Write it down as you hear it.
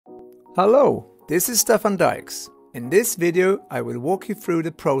Hello, this is Stefan Dykes. In this video I will walk you through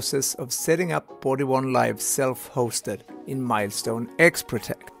the process of setting up BodyOne Live self-hosted in Milestone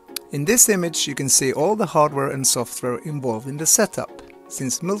XProtect. In this image you can see all the hardware and software involved in the setup.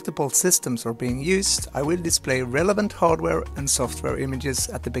 Since multiple systems are being used, I will display relevant hardware and software images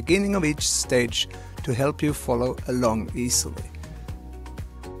at the beginning of each stage to help you follow along easily.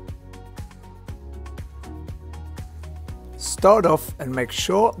 Start off and make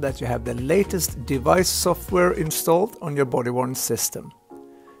sure that you have the latest device software installed on your BodyOne system.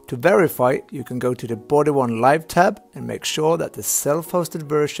 To verify, you can go to the BodyOne Live tab and make sure that the self-hosted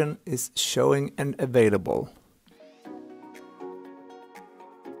version is showing and available.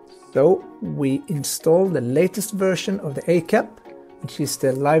 So we install the latest version of the ACAP, which is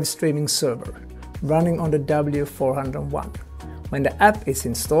the live streaming server, running on the W401. When the app is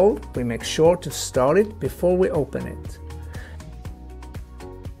installed, we make sure to start it before we open it.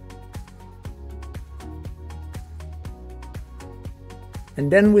 And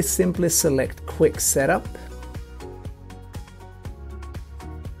then we simply select Quick Setup.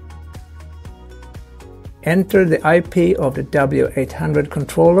 Enter the IP of the W800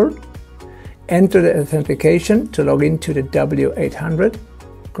 controller. Enter the authentication to log into the W800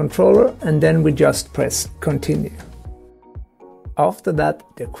 controller, and then we just press Continue. After that,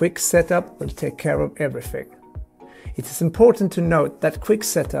 the Quick Setup will take care of everything. It is important to note that Quick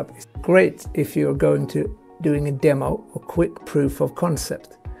Setup is great if you are going to doing a demo or quick proof of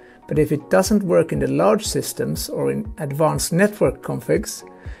concept. But if it doesn't work in the large systems or in advanced network configs,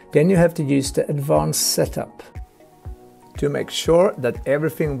 then you have to use the advanced setup. To make sure that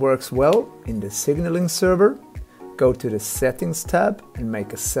everything works well in the signaling server, go to the Settings tab and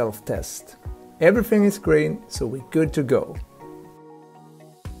make a self-test. Everything is green, so we're good to go.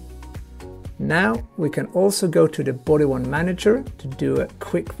 Now we can also go to the BodyOne Manager to do a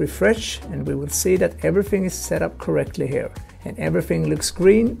quick refresh, and we will see that everything is set up correctly here, and everything looks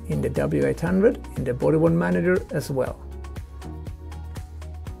green in the W800 in the BodyOne Manager as well.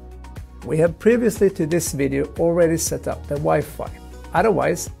 We have previously to this video already set up the Wi-Fi,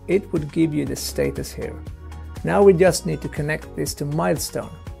 otherwise it would give you the status here. Now we just need to connect this to Milestone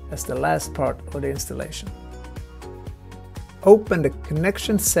as the last part of the installation. Open the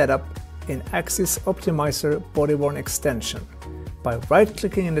connection setup in Axis Optimizer BodyOne extension by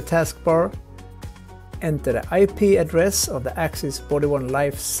right-clicking in the taskbar, enter the IP address of the Axis BodyOne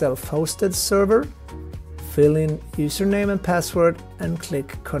Live self-hosted server, fill in username and password and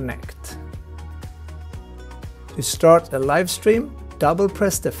click Connect. To start a live stream, double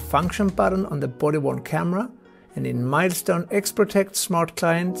press the function button on the BodyOne camera, and in Milestone XProtect Smart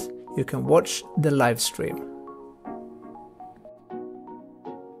Client you can watch the live stream.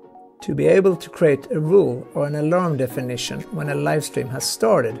 To be able to create a rule or an alarm definition when a live stream has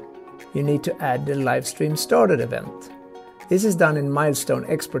started, you need to add the live stream started event. This is done in Milestone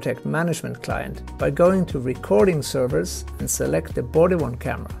XProtect Management Client by going to Recording Servers and select the BodyOne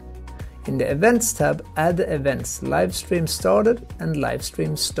camera. In the Events tab, add the events live stream started and live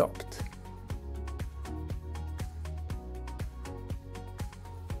stream stopped.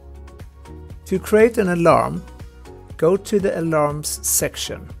 To create an alarm, go to the Alarms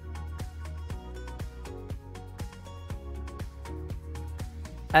section.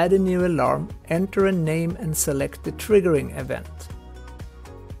 Add a new alarm, enter a name and select the triggering event.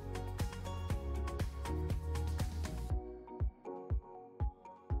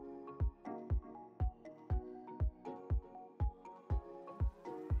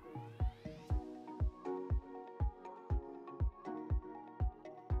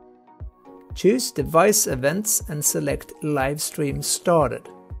 Choose Device Events and select Live Stream Started.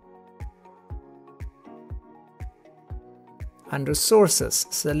 Under Sources,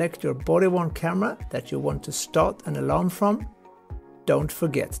 select your BodyOne camera that you want to start an alarm from. Don't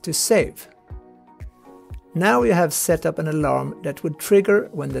forget to save. Now you have set up an alarm that would trigger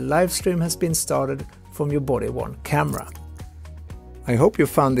when the live stream has been started from your BodyOne camera. I hope you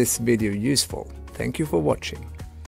found this video useful. Thank you for watching.